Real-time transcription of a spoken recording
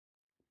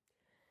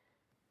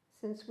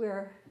Since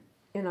we're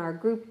in our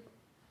group,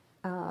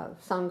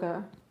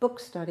 Sangha book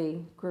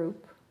study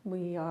group,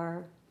 we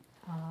are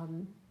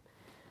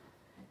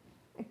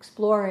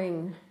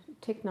exploring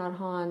Thich Nhat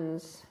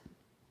Hanh's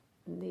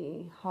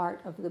The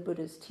Heart of the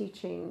Buddha's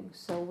Teaching.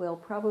 So we'll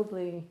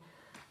probably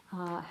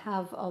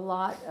have a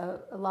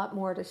lot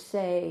more to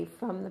say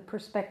from the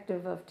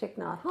perspective of Thich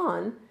Nhat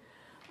Hanh,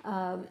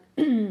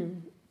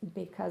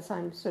 because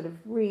I'm sort of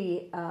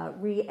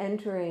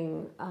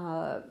re-entering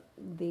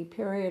the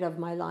period of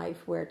my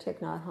life where Thich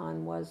Nhat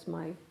Hanh was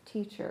my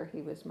teacher.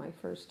 He was my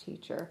first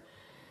teacher.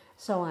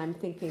 So I'm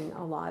thinking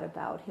a lot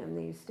about him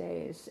these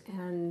days,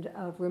 and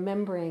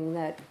remembering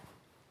that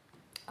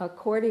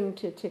according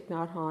to Thich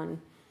Nhat Hanh,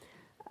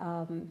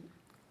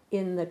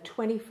 in the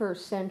 21st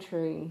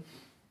century,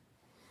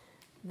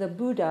 the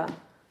Buddha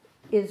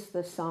is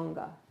the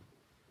Sangha.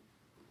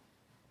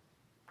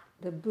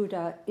 The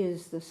Buddha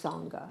is the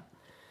Sangha.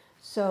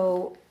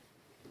 So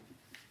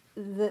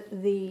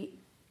the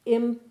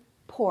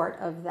import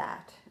of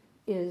that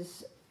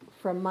is,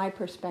 from my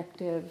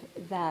perspective,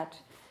 that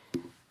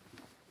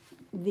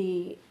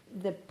the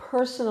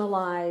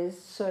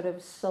personalized sort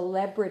of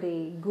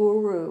celebrity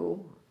guru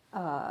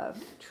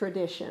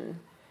tradition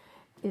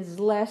is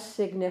less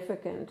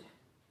significant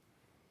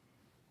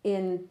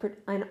in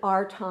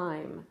our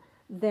time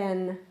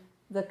than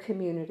the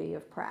community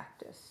of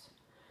practice.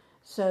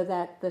 So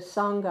that the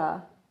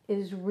Sangha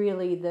is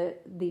really the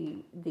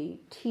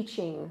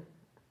teaching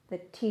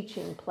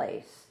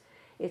place.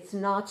 It's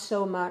not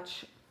so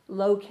much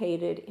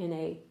located in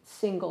a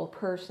single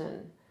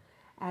person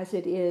as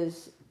it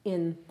is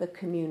in the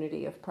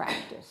community of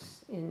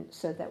practice,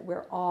 so that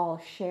we're all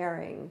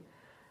sharing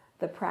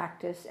the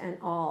practice and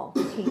all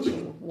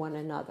teaching one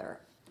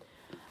another.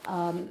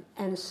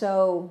 And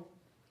so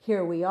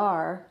here we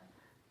are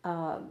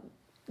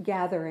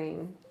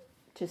gathering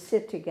to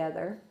sit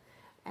together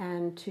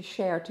and to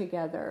share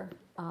together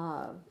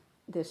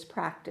this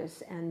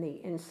practice and the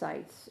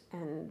insights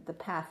and the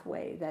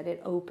pathway that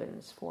it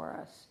opens for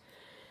us.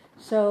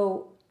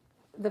 So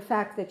the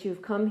fact that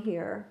you've come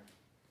here,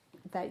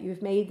 that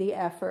you've made the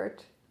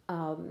effort,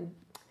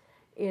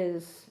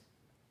 is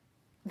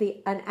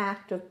an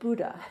act of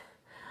Buddha.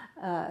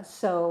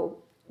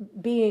 So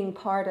being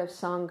part of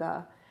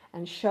Sangha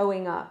and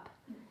showing up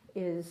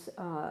is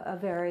a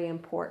very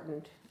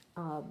important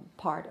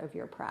part of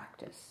your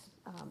practice.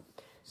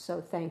 So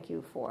thank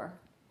you for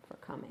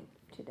coming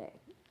today.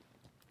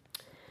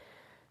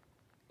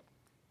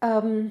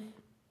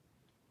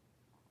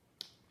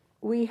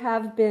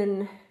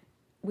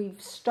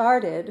 We've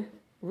started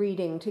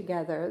reading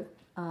together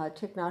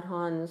Thich Nhat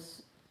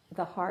Hanh's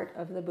The Heart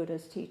of the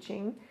Buddha's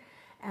Teaching,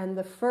 and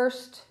the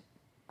first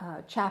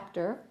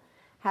chapter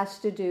has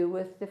to do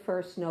with the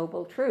first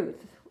noble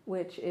truth,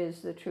 which is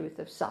the truth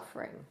of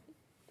suffering.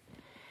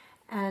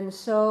 And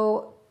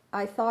so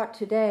I thought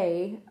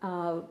today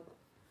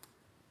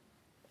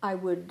I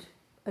would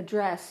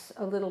address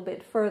a little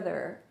bit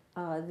further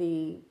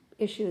the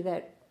issue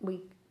that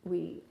we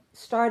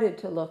started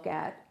to look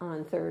at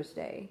on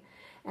Thursday,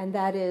 and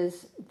that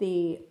is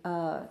the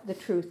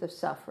truth of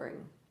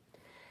suffering.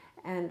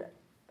 And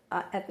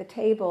at the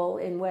table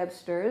in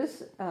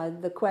Webster's,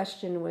 the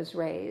question was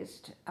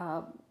raised: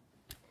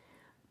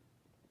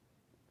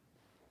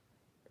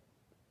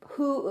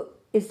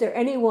 is there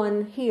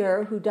anyone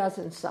here who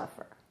doesn't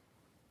suffer?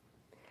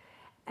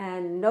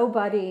 And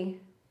nobody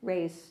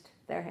raised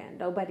their hand.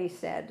 Nobody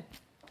said,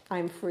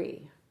 I'm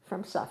free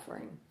from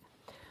suffering.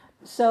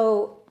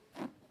 So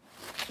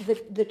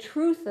the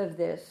truth of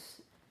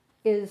this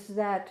is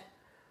that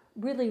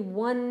really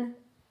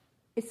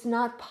it's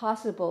not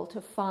possible to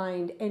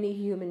find any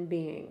human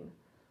being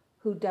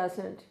who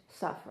doesn't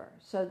suffer.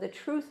 So the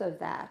truth of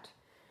that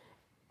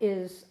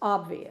is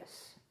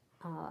obvious.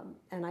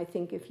 And I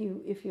think if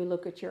you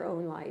look at your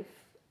own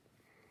life,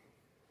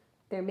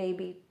 there may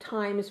be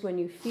times when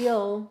you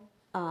feel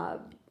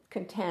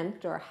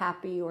content or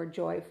happy or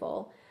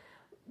joyful,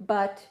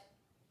 but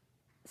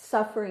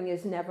suffering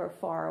is never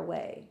far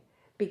away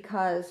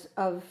because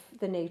of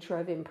the nature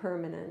of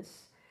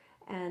impermanence.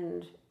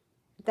 And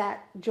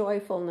that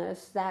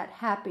joyfulness, that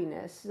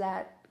happiness,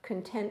 that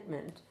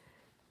contentment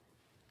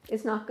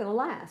is not going to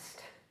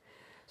last.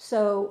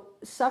 So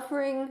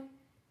suffering,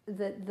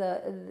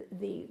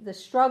 the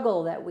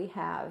struggle that we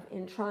have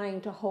in trying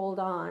to hold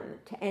on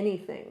to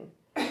anything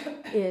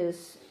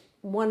is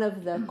one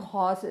of the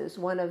causes,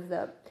 one of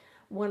the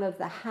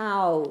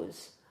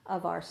hows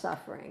of our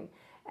suffering.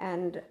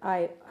 And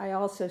I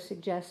also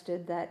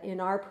suggested that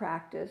in our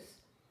practice,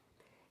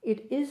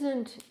 it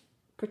isn't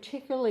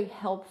particularly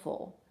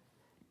helpful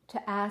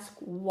to ask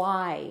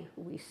why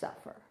we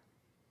suffer.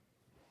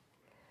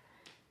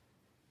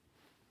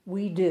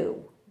 We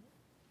do.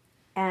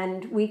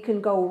 And we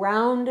can go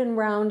round and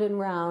round and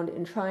round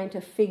in trying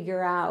to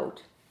figure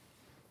out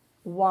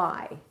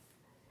why.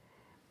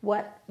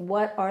 What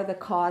are the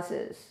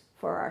causes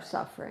for our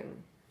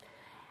suffering?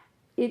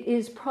 It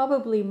is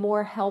probably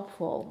more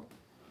helpful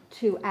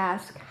to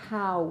ask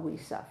how we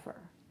suffer,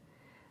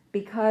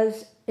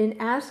 because in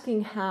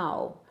asking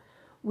how,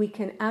 we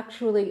can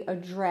actually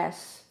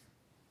address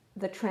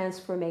the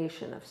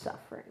transformation of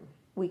suffering.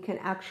 We can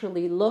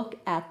actually look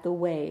at the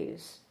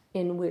ways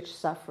in which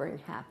suffering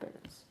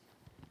happens.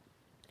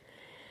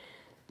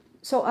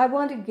 So I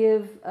want to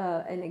give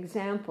an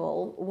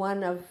example,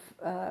 one of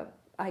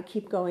I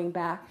keep going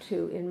back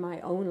to in my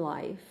own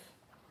life,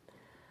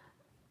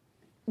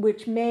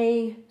 which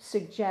may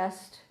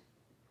suggest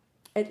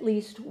at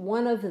least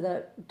one of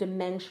the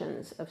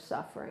dimensions of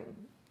suffering.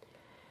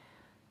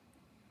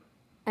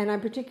 And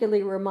I'm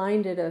particularly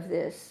reminded of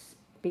this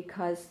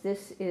because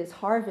this is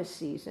harvest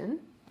season,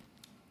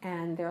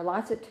 and there are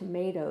lots of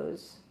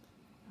tomatoes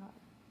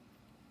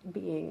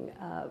being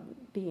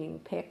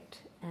picked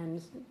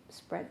and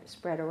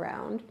spread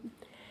around.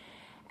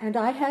 And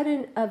I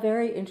had a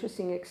very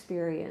interesting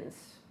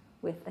experience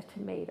with a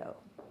tomato.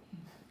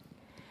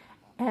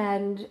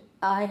 And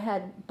I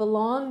had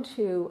belonged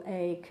to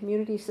a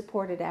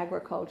community-supported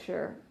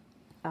agriculture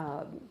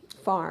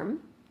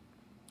farm,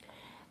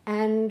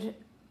 and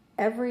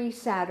every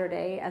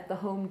Saturday at the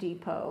Home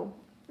Depot,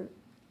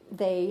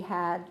 they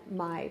had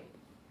my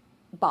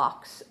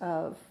box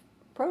of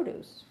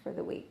produce for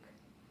the week.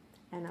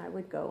 And I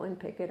would go and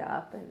pick it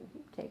up and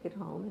take it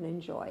home and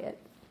enjoy it.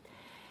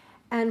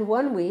 And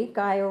one week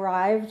I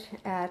arrived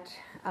at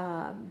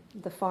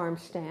the farm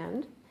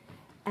stand,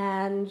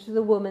 and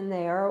the woman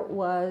there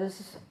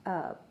was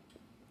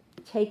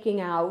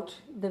taking out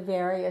the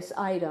various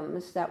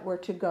items that were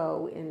to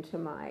go into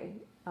my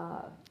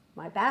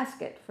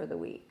basket for the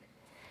week.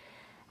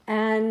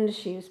 And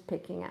she was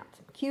picking out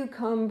some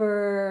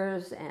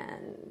cucumbers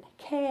and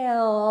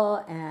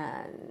kale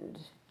and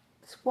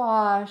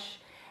squash,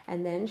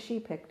 and then she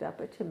picked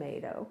up a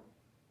tomato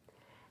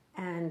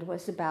and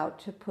was about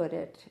to put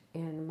it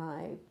in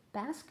my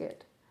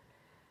basket.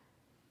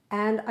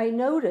 And I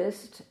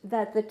noticed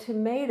that the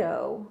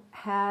tomato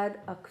had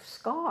a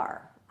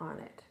scar on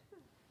it.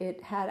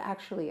 It had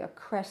actually a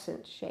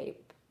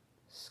crescent-shaped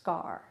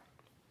scar.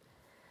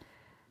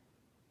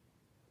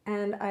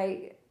 And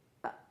I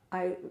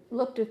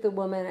looked at the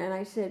woman and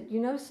I said, "You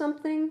know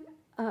something?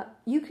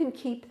 You can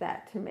keep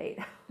that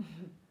tomato.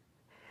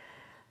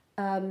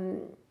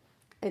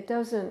 It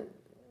doesn't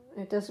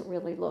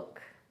really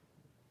look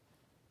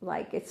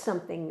like it's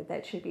something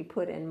that should be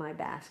put in my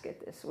basket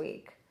this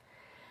week."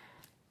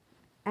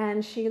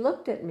 And she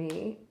looked at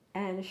me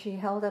and she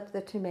held up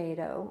the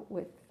tomato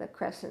with the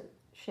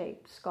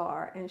crescent-shaped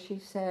scar and she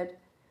said,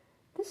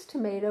 "This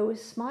tomato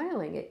is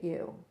smiling at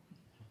you."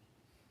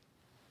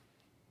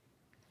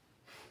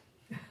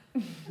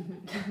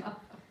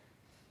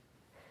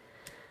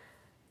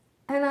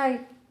 And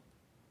I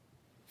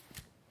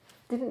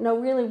didn't know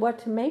really what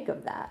to make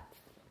of that.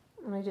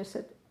 And I just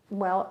said,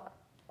 "Well,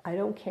 I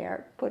don't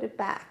care, put it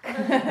back."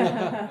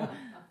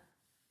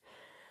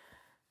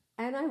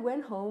 And I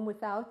went home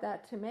without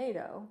that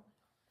tomato,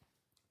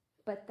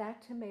 but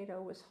that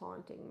tomato was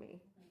haunting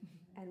me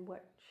and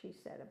what she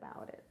said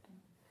about it.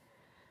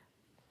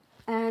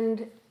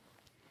 And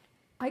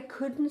I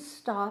couldn't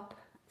stop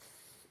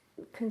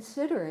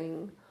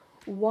considering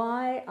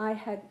why I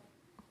had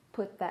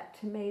put that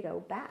tomato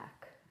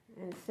back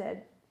and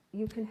said,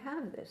 "You can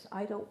have this,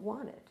 I don't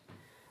want it."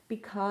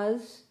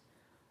 Because,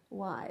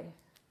 why?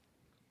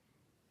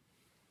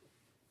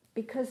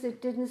 Because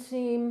it didn't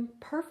seem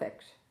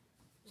perfect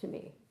to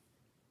me.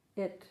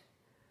 It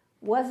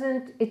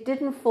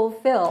didn't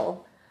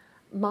fulfill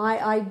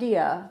my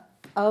idea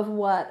of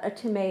what a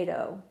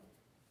tomato,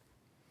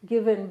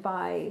 given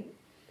by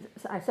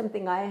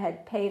something I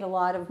had paid a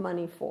lot of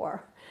money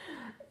for,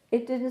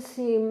 it didn't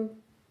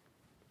seem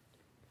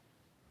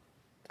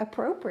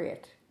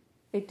appropriate.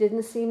 It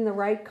didn't seem the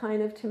right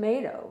kind of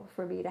tomato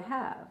for me to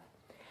have.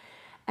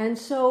 And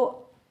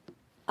so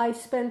I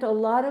spent a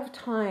lot of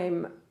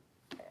time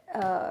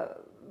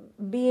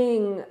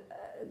being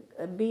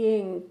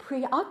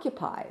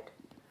preoccupied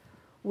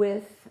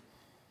with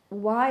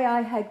why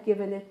I had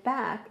given it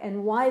back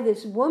and why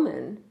this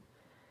woman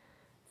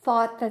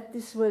thought that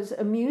this was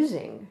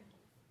amusing,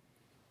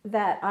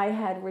 that I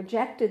had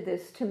rejected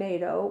this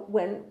tomato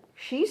when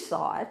she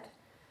saw it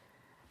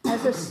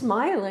as a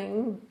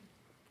smiling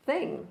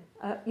thing.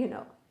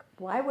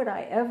 Why would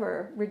I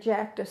ever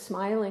reject a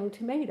smiling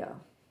tomato?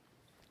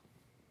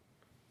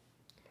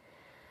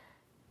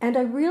 And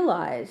I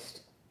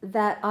realized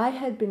that I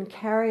had been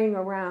carrying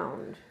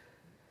around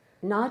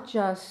not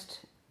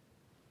just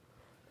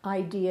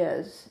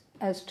ideas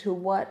as to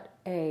what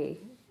a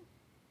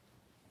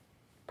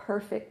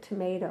perfect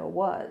tomato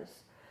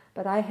was,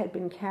 but I had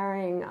been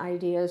carrying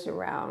ideas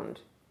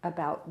around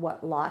about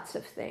what lots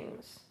of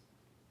things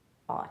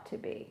ought to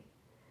be,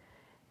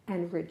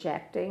 and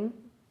rejecting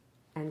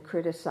and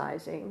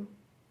criticizing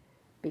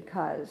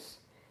because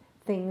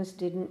things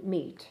didn't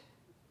meet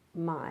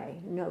my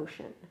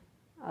notion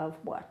of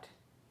what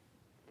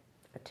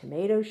a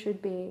tomato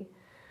should be,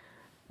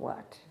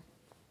 what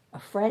a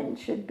friend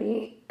should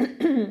be,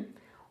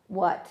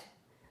 what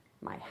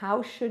my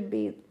house should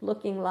be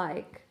looking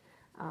like,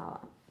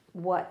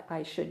 what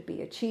I should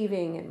be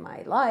achieving in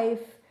my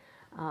life.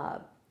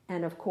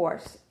 And of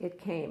course, it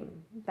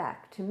came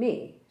back to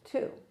me,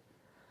 too.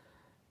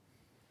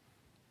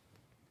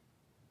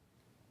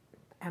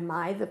 Am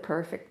I the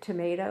perfect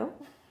tomato?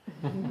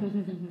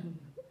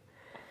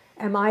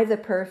 Am I the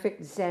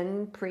perfect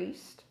Zen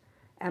priest?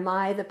 Am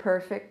I the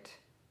perfect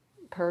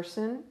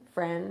person,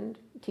 friend,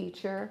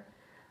 teacher,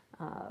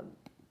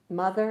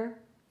 mother?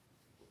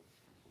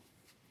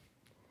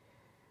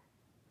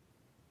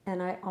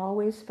 And I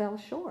always fell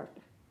short.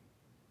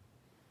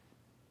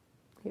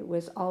 It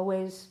was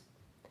always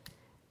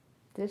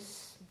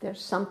this,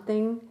 there's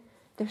something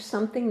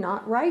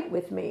not right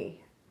with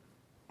me.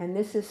 And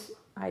this is,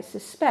 I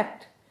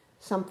suspect,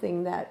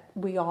 something that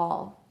we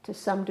all, to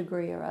some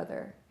degree or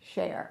other,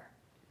 share.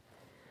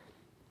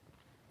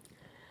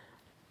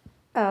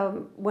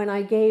 When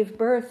I gave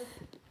birth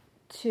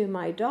to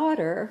my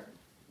daughter,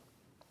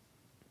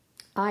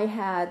 I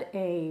had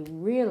a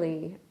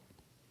really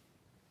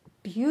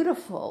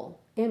beautiful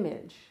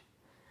image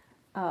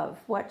of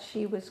what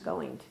she was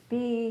going to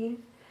be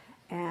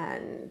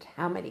and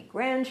how many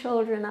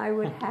grandchildren I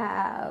would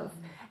have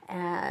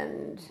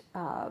and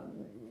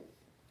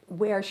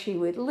where she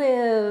would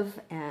live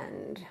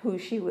and who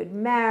she would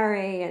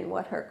marry and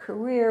what her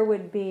career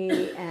would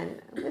be.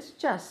 And it was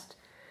just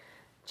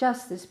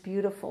this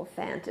beautiful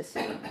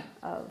fantasy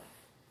of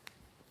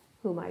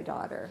who my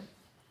daughter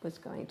was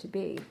going to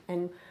be.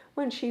 And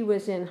when she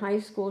was in high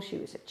school, she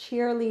was a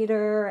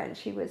cheerleader, and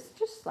she was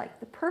just like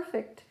the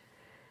perfect,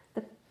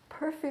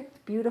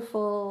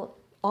 beautiful,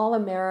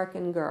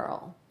 all-American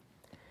girl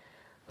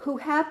who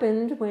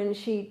happened, when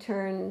she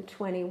turned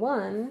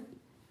 21,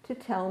 to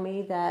tell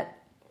me that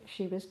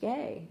she was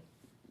gay.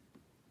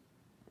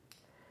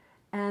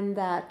 And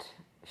that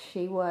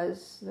she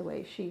was, the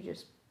way she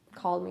just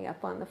called me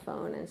up on the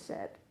phone and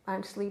said,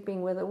 "I'm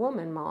sleeping with a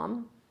woman,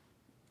 Mom."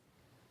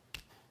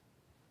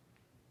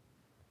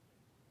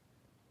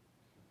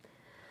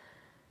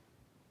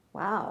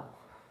 Wow.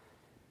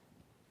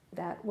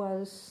 That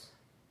was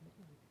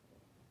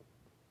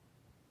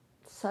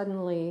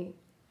suddenly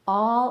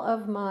all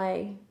of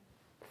my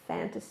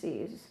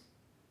fantasies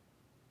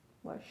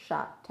was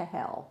shot to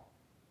hell.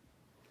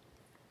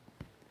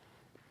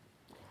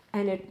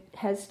 And it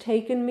has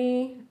taken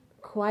me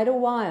quite a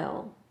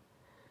while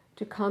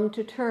to come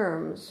to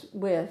terms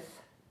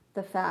with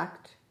the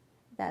fact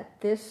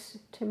that this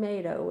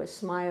tomato was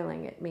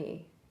smiling at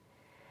me,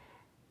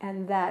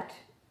 and that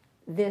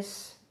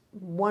this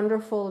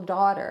wonderful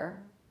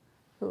daughter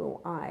who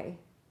I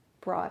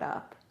brought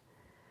up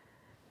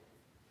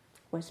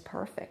was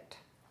perfect,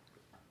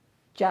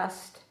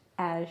 just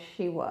as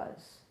she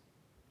was.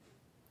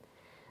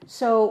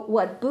 So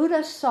what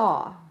Buddha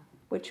saw,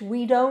 which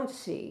we don't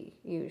see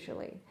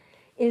usually,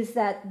 is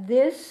that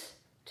this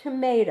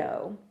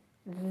tomato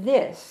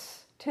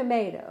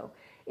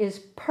is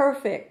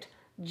perfect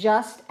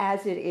just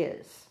as it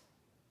is.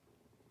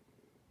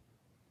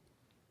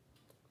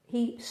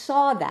 He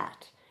saw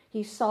that.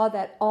 He saw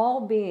that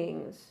all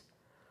beings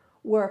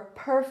were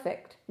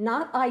perfect,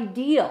 not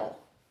ideal.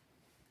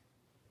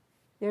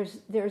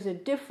 There's a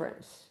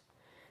difference,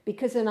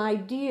 because an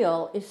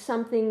ideal is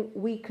something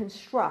we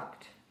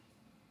construct,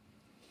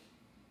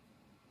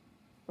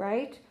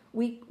 right?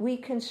 We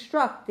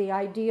construct the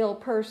ideal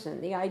person,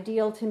 the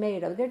ideal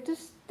tomato. There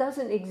just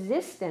doesn't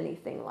exist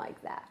anything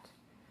like that.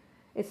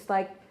 It's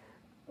like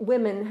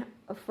women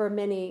for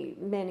many,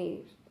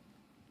 many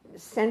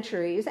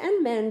centuries,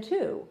 and men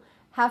too,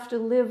 have to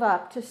live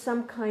up to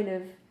some kind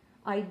of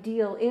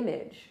ideal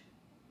image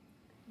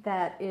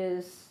that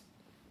is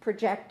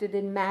projected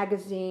in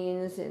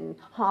magazines, in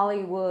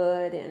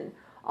Hollywood, and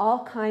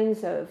all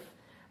kinds of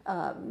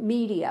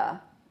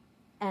media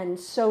and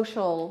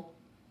social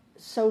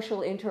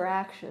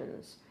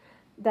interactions,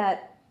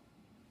 that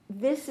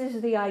this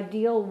is the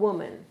ideal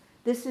woman,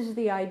 this is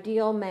the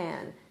ideal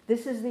man,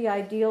 this is the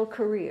ideal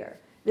career,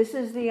 this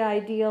is the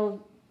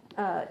ideal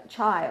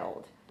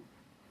child.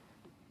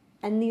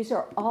 And these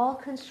are all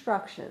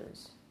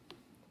constructions.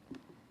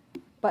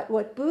 But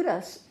what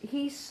Buddha,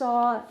 he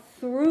saw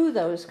through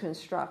those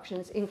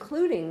constructions,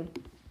 including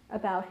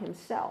about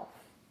himself,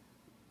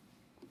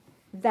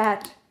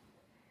 that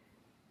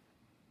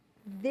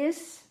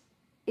this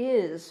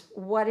is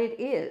what it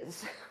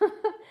is.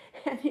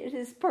 And it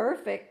is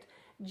perfect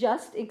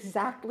just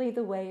exactly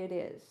the way it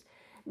is.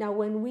 Now,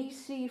 when we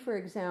see, for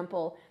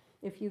example,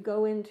 if you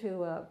go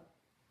into a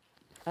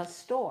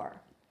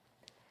store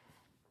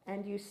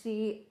and you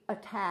see a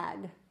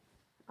tag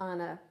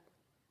on a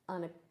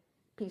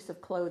piece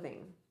of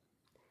clothing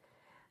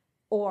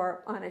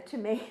or on a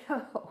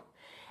tomato,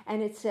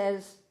 and it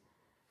says,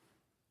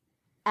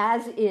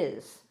 "as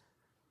is,"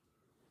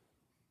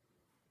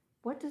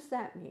 what does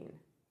that mean?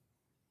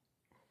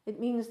 It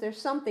means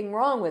there's something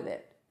wrong with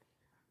it,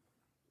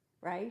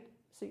 right?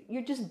 So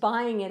you're just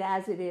buying it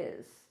as it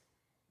is,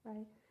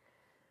 right?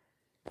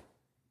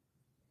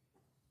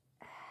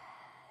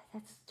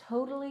 That's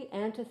totally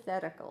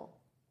antithetical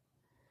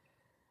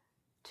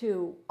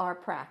to our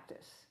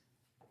practice.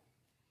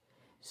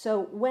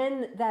 So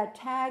when that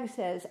tag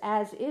says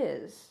 "as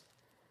is,"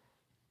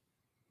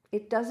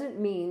 it doesn't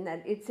mean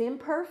that it's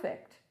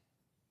imperfect.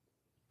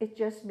 It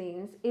just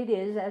means it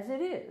is as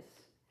it is.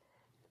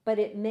 But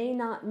it may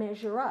not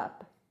measure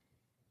up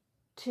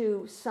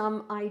to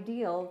some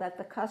ideal that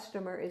the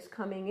customer is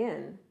coming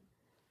in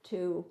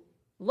to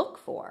look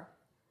for.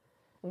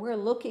 We're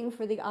looking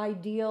for the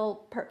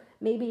ideal,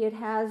 maybe it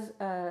has,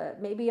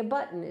 maybe a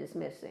button is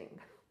missing.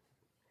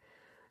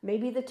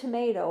 Maybe the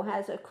tomato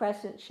has a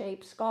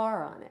crescent-shaped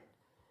scar on it.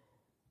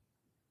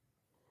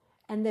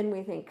 And then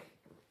we think,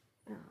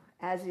 oh,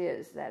 as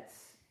is, that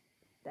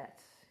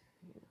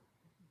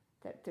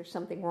there's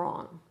something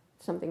wrong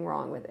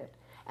with it.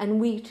 And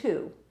we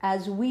too,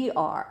 as we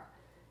are,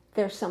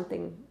 there's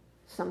something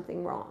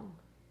wrong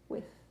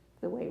with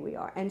the way we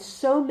are. And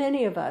so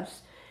many of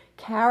us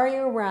carry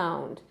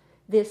around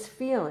this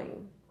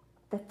feeling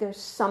that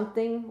there's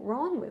something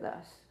wrong with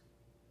us.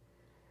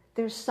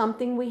 There's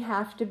something we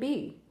have to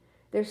be.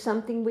 There's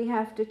something we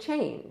have to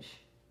change.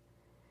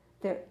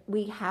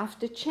 We have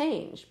to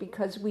change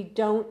because we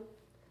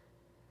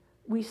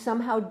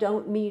somehow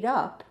don't meet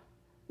up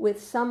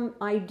with some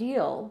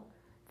ideal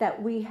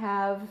that we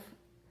have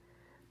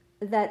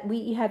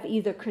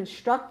either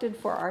constructed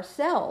for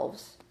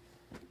ourselves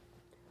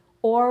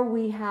or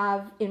we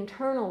have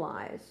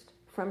internalized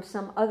from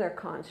some other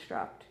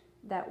construct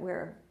that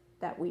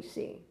we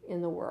see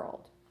in the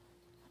world.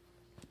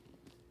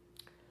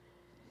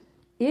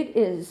 It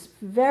is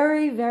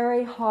very,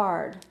 very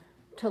hard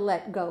to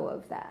let go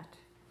of that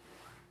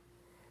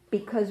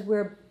because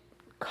we're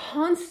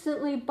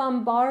constantly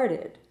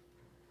bombarded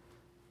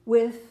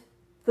with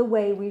the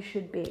way we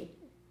should be.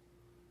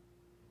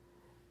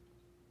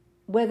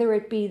 Whether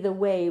it be the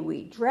way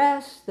we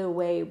dress, the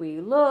way we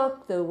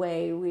look, the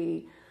way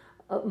we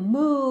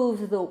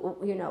move,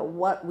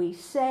 what we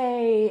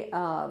say,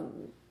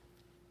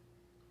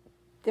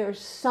 there's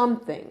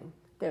something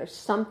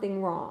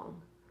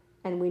wrong,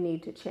 and we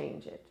need to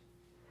change it.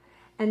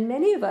 And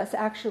many of us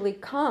actually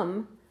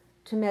come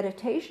to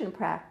meditation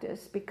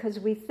practice because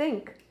we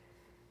think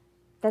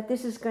that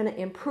this is going to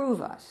improve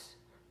us.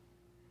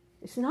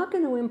 It's not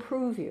going to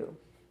improve you.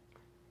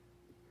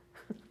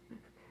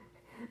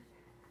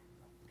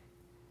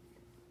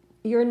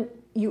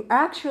 You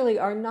actually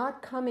are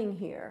not coming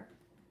here,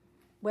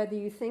 whether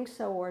you think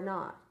so or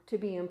not, to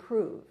be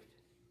improved.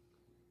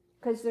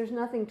 Because there's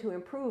nothing to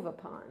improve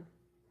upon.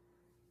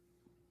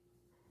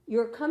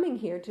 You're coming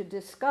here to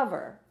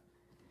discover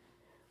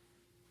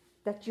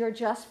that you're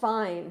just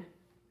fine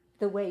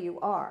the way you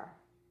are.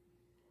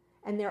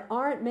 And there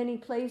aren't many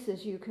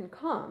places you can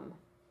come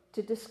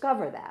to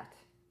discover that.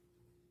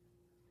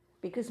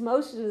 Because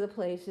most of the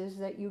places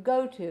that you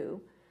go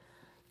to,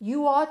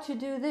 you ought to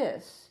do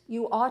this.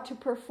 You ought to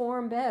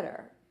perform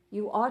better.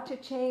 You ought to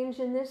change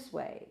in this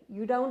way.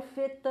 You don't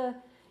fit the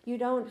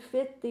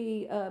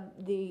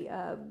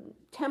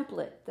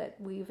template that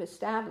we've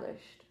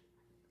established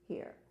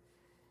here.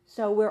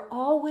 So we're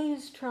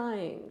always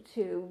trying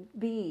to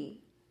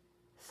be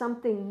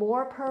something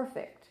more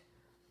perfect,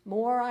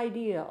 more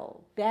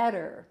ideal,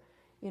 better.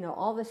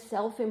 All the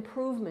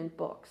self-improvement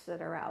books that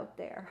are out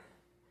there.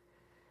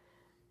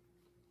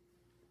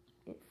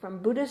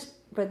 From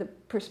the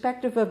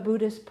perspective of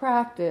Buddhist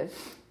practice,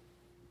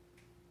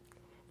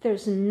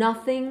 there's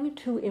nothing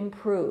to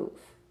improve.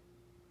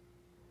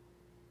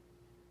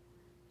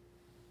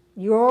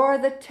 You're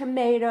the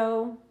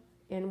tomato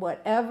in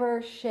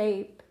whatever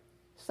shape,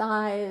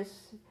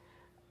 size.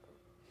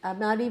 I'm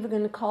not even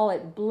going to call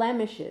it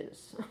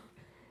blemishes.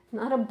 It's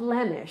not a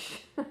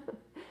blemish.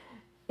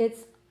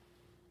 It's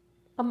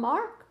a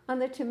mark on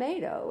the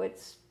tomato.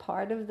 It's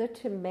part of the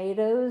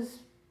tomato's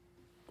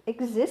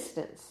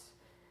existence.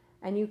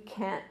 And you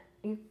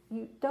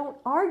don't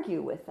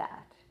argue with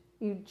that.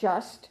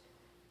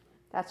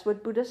 That's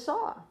what Buddha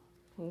saw.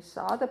 He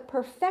saw the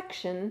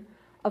perfection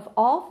of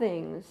all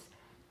things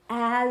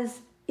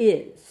as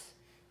is.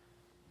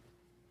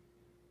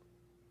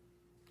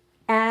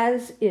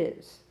 As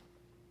is.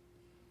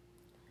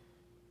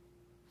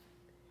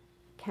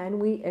 Can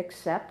we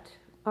accept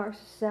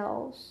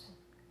ourselves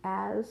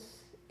as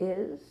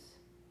is?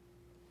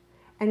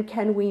 And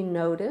can we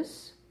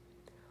notice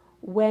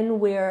when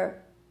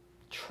we're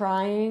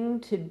trying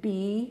to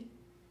be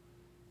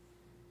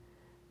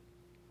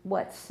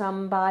what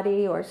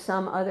somebody or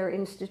some other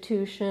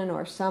institution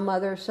or some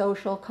other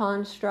social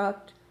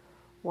construct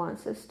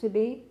wants us to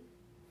be?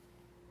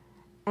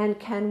 And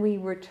can we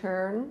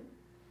return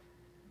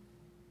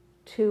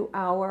to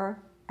our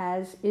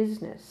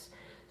as-isness?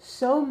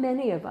 So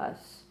many of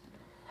us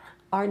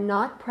are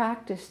not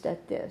practiced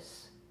at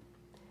this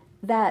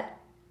that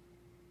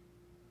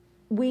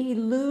we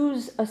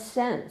lose a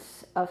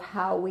sense of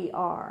how we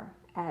are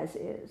as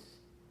is.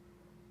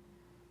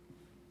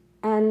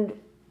 And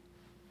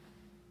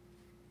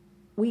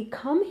we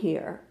come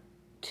here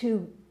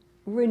to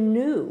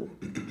renew,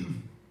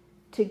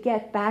 to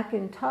get back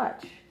in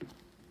touch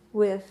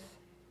with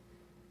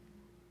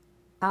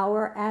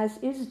our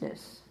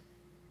as-isness.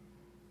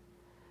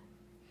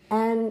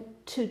 And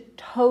to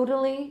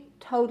totally,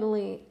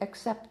 totally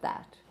accept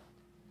that.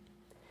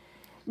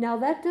 Now,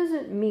 that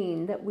doesn't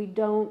mean that we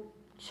don't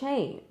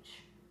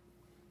change,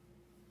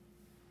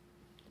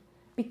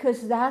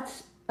 because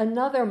that's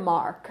another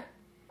mark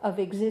of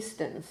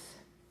existence,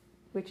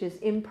 which is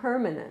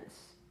impermanence.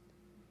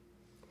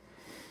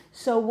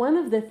 So one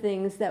of the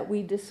things that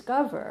we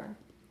discover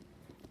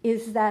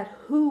is that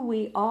who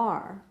we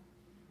are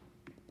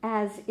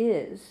as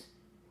is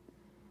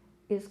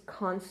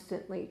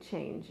constantly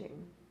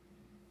changing.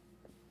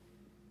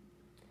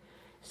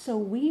 So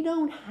we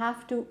don't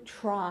have to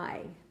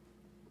try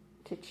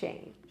to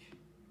change.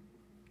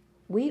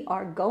 We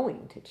are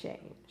going to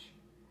change.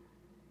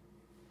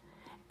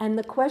 And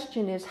the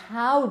question is,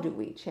 how do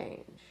we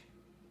change?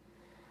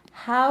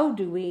 How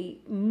do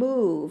we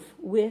move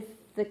with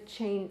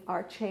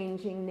our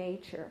changing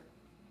nature?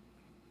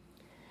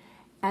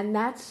 And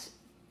that's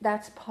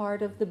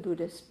part of the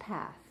Buddhist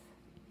path.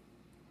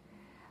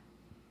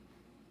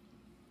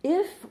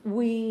 If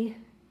we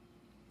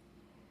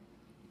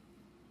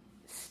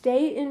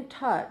stay in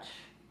touch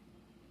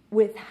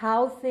with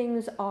how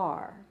things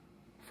are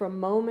from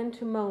moment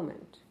to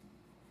moment,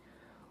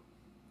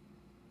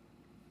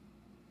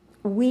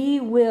 we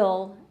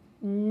will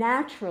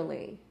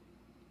naturally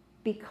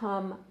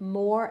become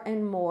more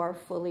and more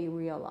fully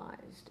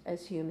realized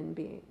as human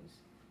beings.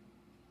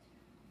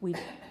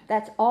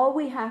 That's all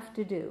we have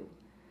to do.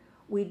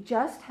 We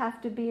just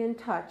have to be in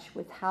touch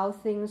with how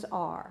things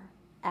are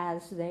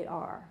as they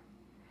are,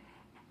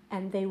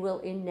 and they will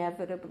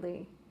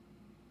inevitably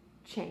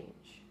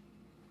change.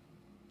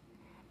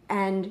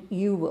 And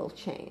you will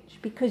change,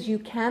 because you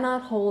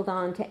cannot hold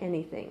on to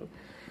anything.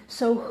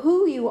 So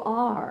who you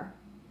are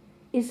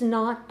is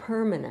not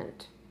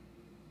permanent.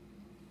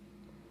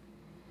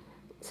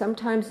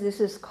 Sometimes this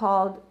is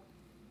called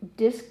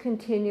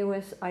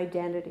discontinuous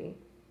identity.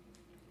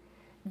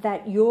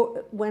 That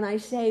when I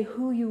say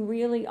who you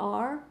really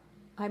are,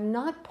 I'm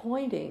not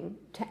pointing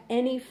to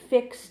any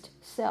fixed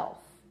self.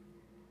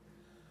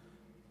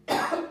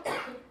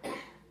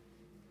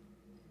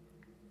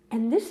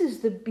 And this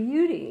is the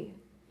beauty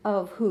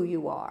of who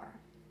you are.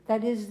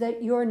 That is,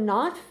 that you're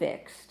not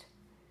fixed,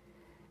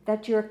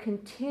 that you're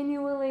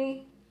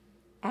continually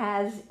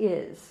as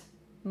is,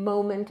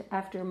 moment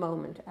after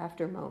moment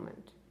after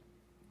moment.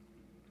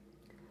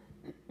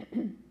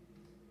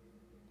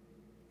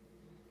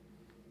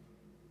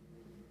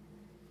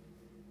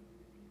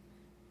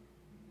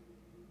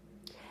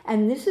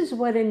 And this is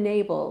what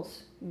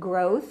enables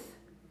growth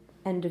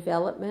and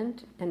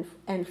development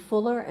and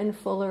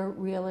fuller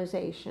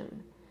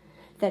realization,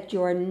 that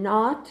you're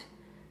not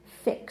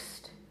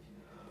fixed,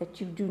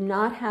 that you do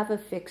not have a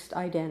fixed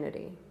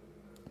identity.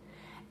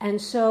 And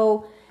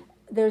so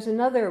there's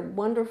another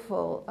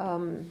wonderful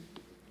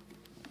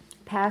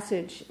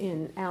passage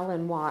in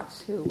Alan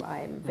Watts, who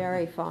I'm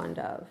very fond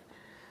of.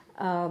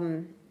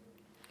 And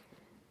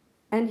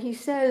he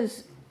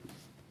says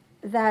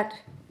that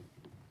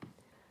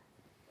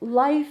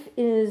life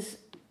is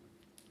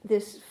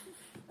this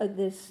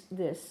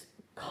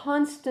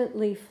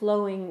constantly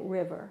flowing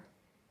river.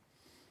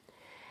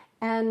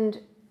 And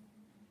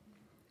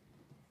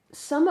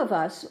some of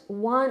us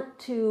want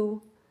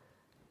to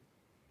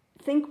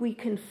think we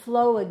can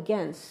flow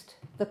against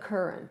the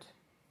current,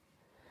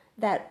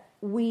 that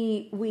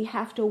we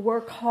have to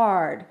work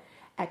hard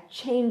at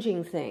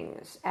changing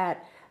things,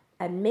 at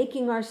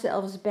making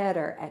ourselves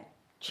better, at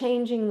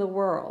changing the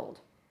world.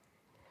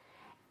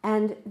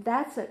 And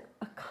that's a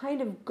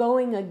kind of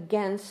going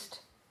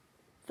against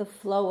the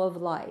flow of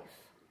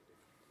life.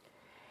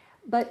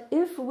 But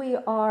if we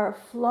are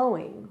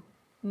flowing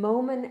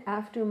moment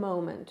after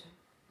moment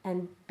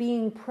and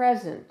being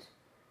present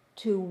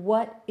to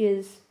what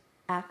is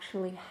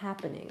actually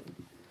happening,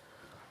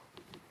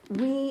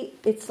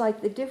 it's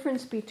like the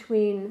difference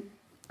between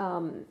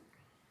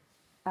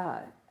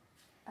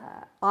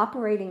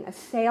operating a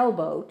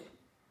sailboat,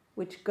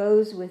 which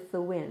goes with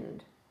the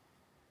wind,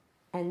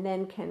 and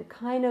then can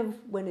kind of,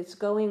 when it's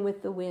going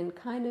with the wind,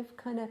 kind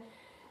of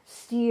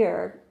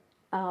steer,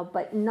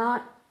 but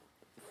not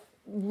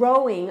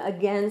rowing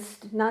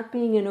against, not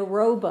being in a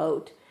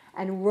rowboat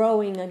and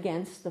rowing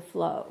against the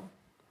flow.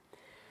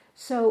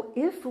 So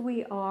if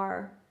we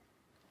are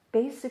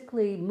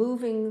basically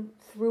moving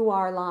through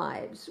our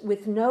lives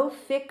with no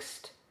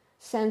fixed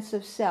sense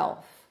of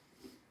self,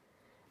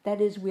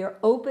 that is, we're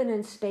open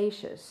and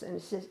spacious,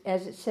 and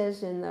as it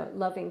says in the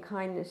Loving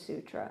Kindness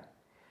Sutra,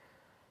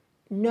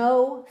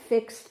 no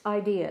fixed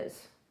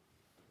ideas.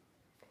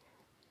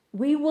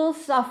 We will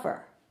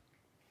suffer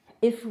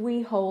if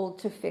we hold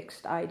to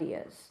fixed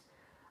ideas.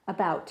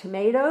 About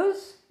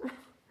tomatoes,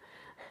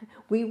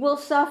 we will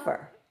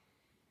suffer.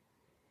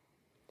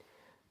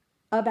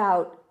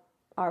 About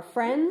our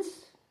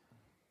friends,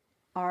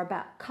 or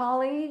about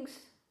colleagues,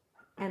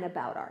 and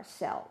about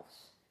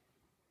ourselves.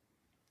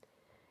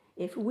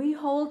 If we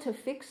hold to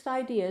fixed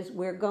ideas,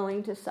 we're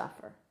going to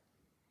suffer.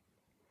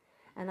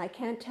 And I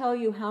can't tell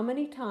you how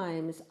many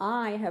times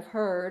I have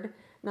heard,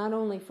 not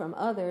only from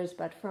others,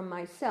 but from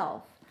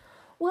myself,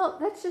 well,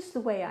 that's just the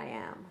way I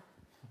am.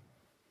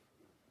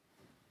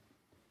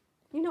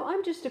 You know,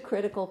 I'm just a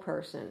critical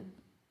person.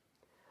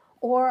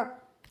 Or,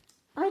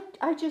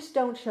 I just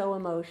don't show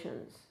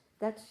emotions.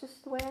 That's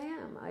just the way I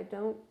am.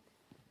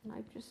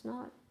 I'm just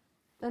not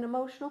an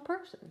emotional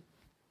person.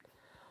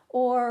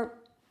 Or,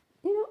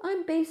 you know,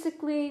 I'm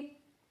basically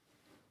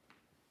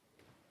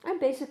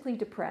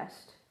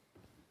depressed.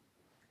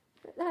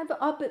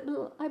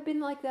 I've been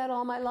like that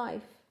all my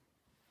life.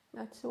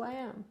 That's who I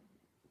am.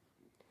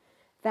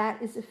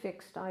 That is a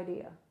fixed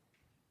idea.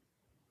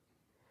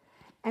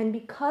 And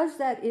because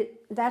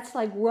that's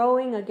like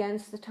rowing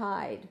against the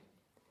tide,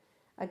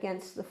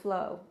 against the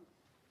flow.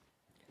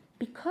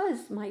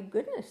 Because, my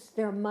goodness,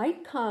 there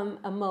might come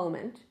a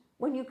moment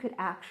when you could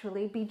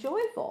actually be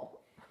joyful.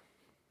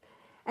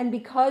 And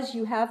because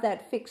you have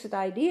that fixed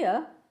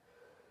idea,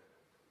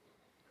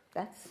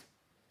 that's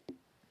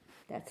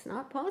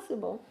not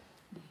possible.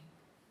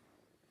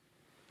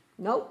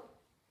 Nope.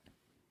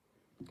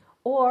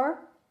 Or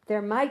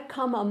there might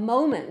come a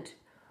moment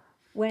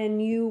when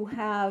you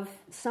have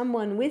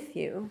someone with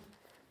you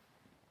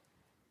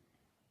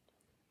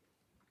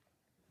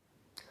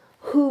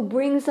who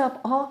brings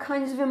up all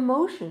kinds of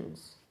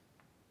emotions.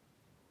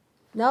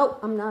 Nope,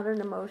 I'm not an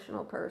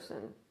emotional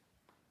person.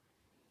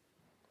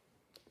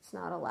 It's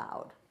not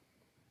allowed.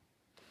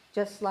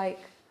 Just like,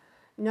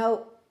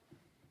 no,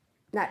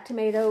 that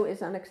tomato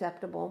is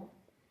unacceptable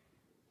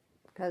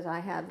because I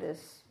have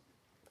this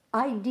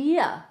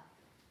idea.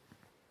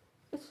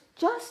 It's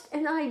just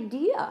an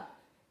idea.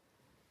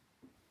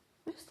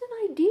 Just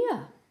an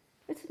idea.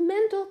 It's a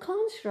mental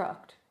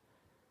construct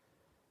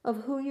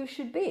of who you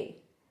should be,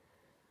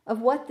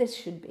 of what this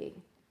should be,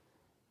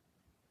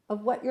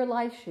 of what your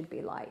life should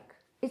be like.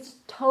 It's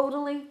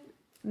totally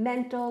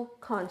mental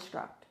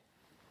construct.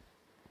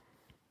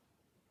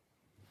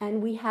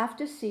 And we have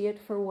to see it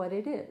for what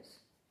it is.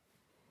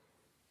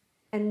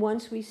 And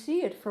once we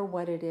see it for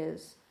what it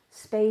is,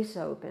 space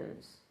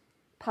opens,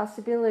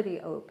 possibility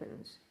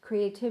opens,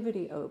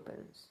 creativity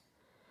opens.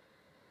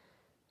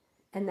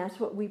 And that's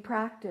what we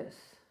practice,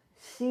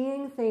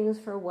 seeing things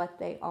for what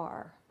they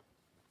are.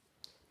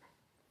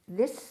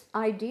 This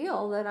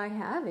ideal that I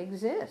have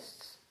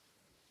exists,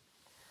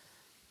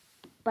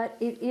 but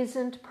it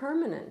isn't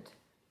permanent.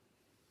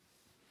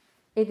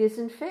 It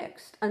isn't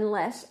fixed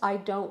unless I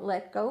don't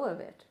let go of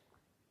it,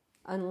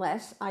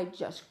 unless I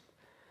just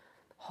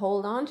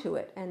hold on to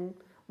it and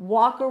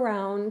walk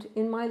around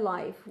in my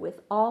life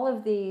with all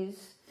of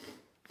these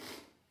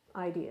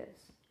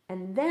ideas.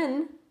 And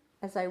then,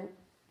 as I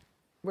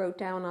wrote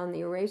down on the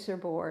eraser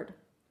board,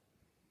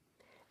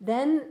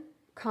 then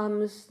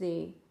comes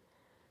the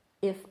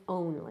if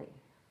only.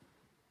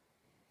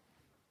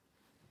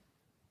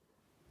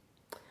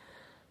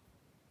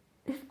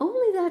 If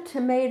only that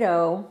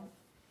tomato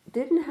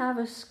didn't have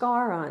a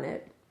scar on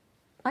it,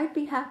 I'd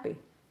be happy.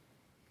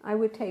 I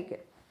would take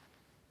it.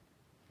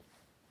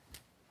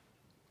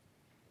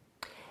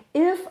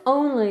 If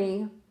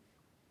only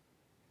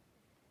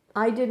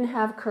I didn't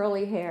have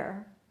curly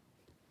hair,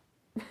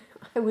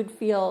 I would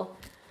feel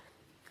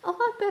a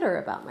lot better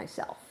about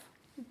myself.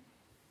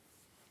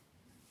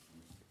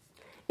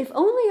 If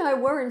only I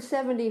weren't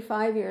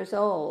 75 years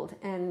old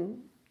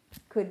and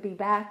could be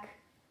back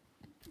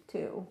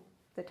to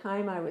the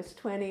time I was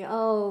 20,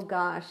 oh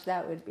gosh,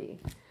 that would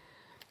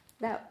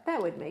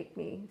make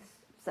me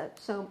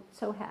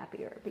so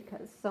happier,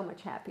 because so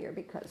much happier,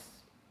 because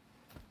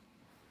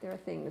there are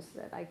things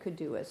that I could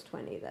do as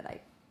 20 that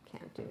I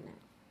can't do now.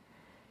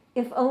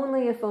 If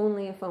only, if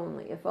only, if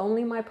only. If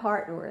only my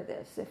partner were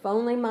this. If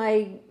only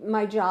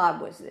my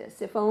job was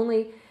this. If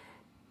only.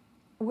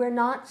 We're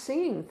not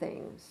seeing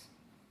things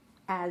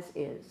as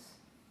is.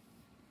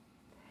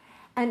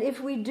 And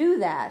if we do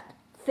that,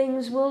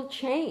 things will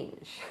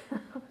change.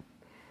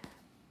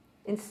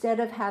 Instead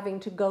of having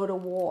to go to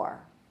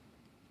war,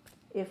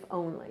 if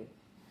only,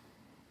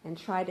 and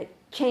try to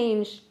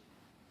change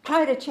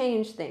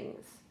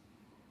things.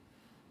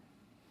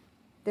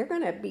 They're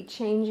going to be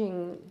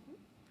changing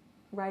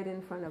right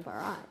in front of our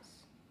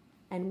eyes.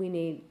 And we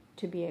need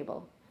to be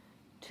able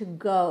to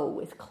go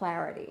with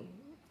clarity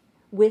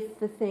with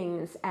the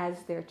things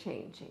as they're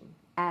changing,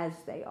 as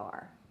they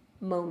are,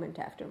 moment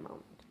after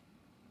moment.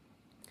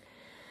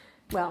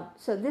 Well,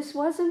 so this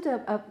wasn't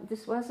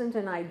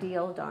an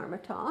ideal Dharma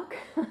talk,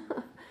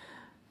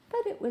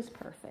 but it was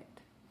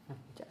perfect,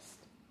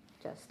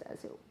 just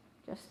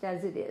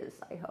as it is,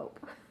 I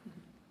hope.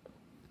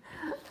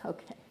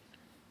 Okay.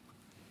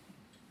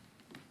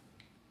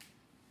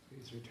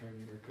 Please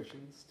return your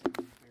cushions.